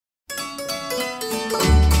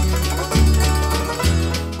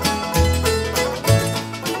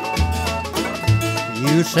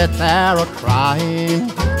You sit there a-crying,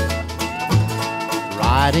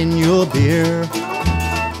 riding your beer.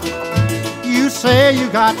 You say you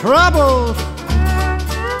got troubles.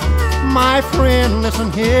 My friend,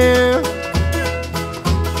 listen here.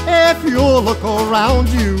 If you look around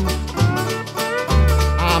you,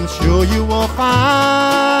 I'm sure you will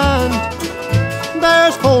find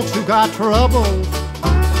there's folks who got troubles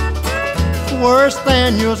worse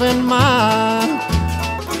than yours and mine.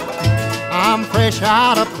 I'm fresh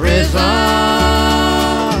out of prison,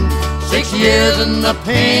 6 years in the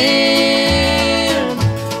pen.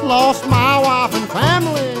 Lost my wife and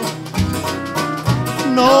family,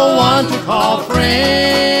 no one to call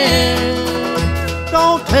friend.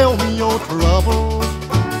 Don't tell me your troubles,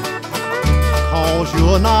 'cause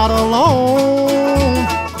you're not alone.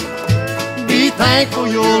 Be thankful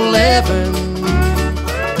you're living.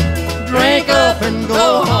 Drink up and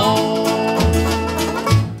go home.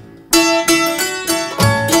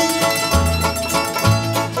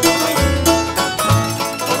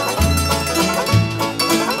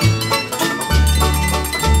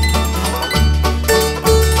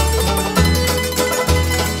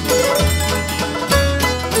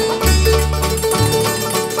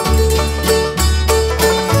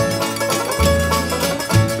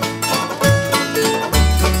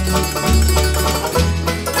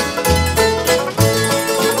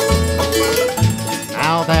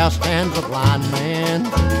 There stands a blind man,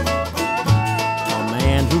 a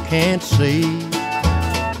man who can't see,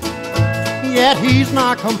 yet he's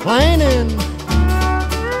not complaining.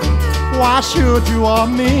 Why should you or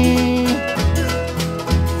me?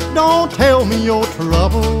 Don't tell me your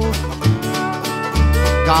troubles,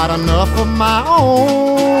 got enough of my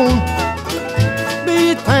own.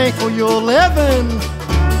 Be thankful you're living.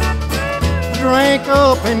 Drink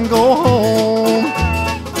up and go home.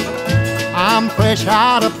 I'm fresh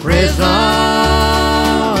out of prison,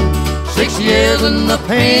 6 years in the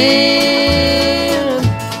pen.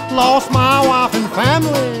 Lost my wife and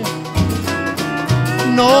family,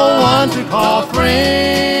 no one to call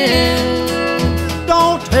friend.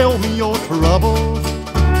 Don't tell me your troubles,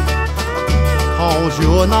 'cause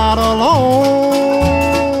you're not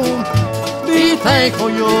alone. Be thankful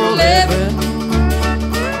you're living.